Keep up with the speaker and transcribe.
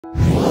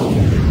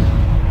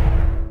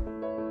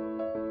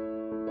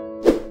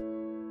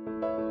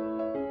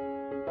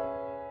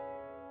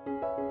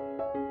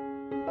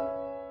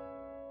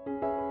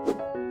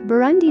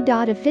Burundi.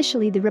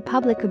 Officially the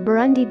Republic of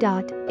Burundi.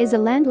 Is a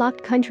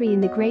landlocked country in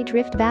the Great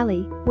Rift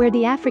Valley, where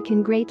the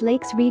African Great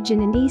Lakes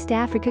region and East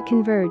Africa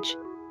converge.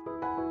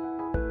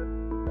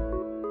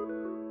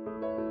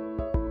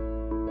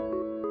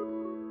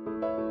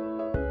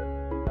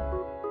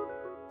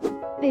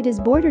 It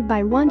is bordered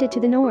by Rwanda to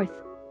the north,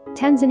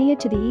 Tanzania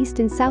to the east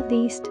and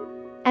southeast,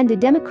 and the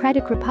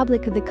Democratic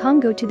Republic of the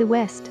Congo to the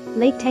west.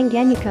 Lake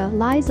Tanganyika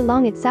lies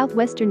along its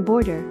southwestern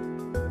border.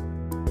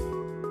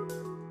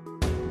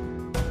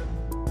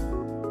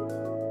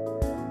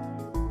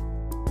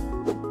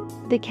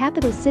 The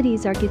capital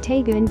cities are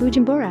Gitega and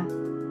Bujumbura.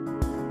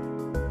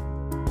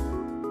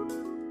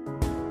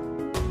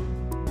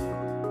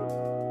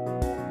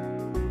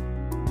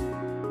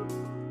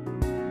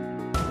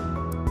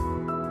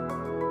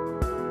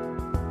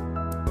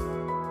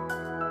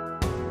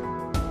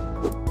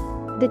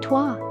 The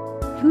Twa,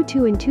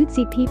 Hutu and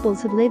Tutsi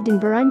peoples have lived in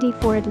Burundi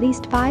for at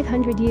least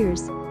 500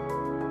 years.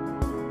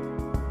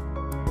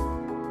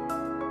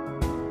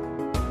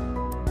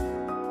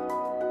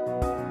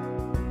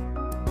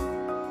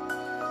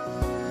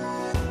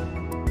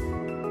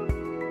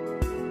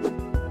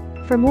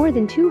 For more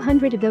than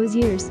 200 of those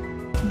years,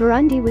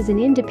 Burundi was an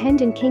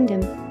independent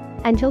kingdom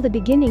until the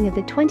beginning of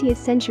the 20th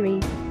century,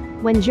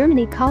 when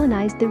Germany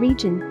colonized the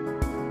region.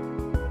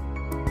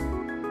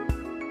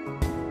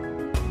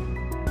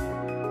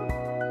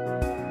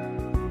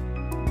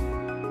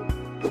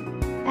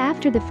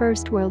 After the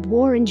First World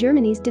War and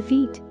Germany's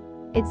defeat,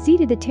 it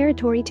ceded the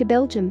territory to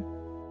Belgium.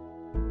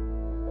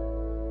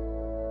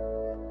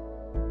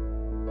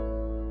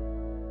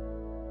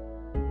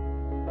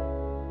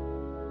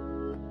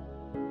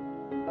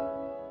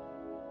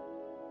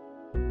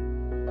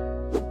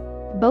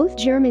 Both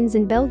Germans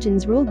and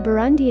Belgians ruled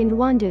Burundi and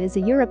Rwanda as a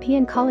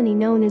European colony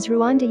known as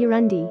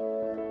Ruanda-Urundi.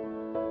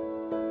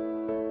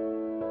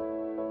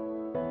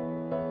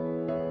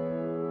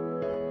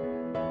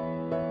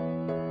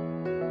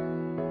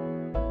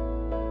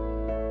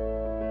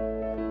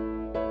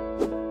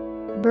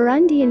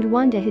 Burundi and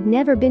Rwanda had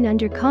never been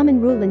under common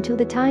rule until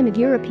the time of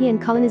European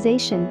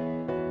colonization.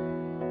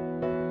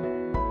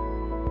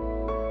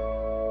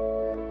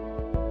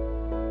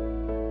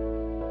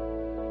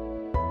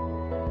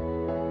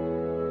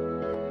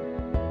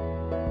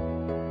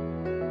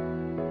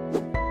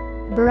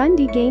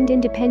 Burundi gained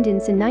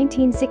independence in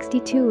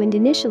 1962 and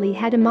initially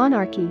had a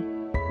monarchy,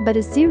 but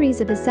a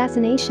series of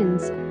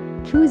assassinations,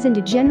 coups and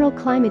a general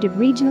climate of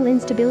regional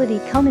instability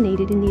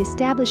culminated in the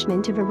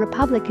establishment of a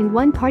republic and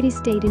one-party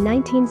state in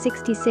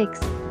 1966.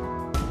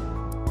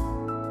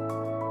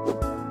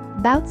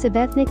 Bouts of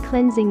ethnic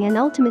cleansing and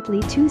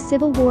ultimately two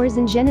civil wars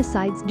and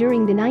genocides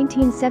during the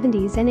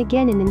 1970s and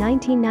again in the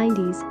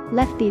 1990s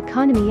left the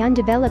economy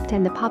undeveloped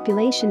and the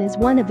population as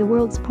one of the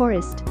world's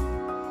poorest.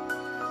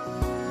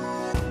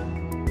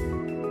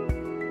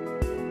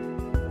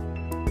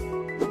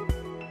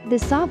 The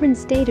sovereign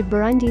state of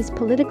Burundi's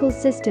political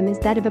system is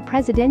that of a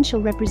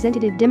presidential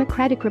representative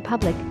democratic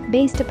republic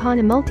based upon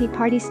a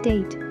multi-party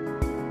state.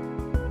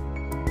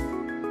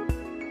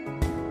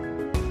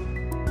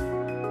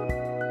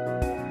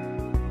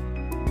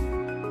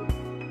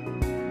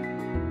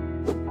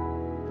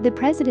 The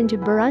president of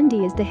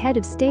Burundi is the head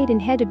of state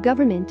and head of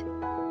government.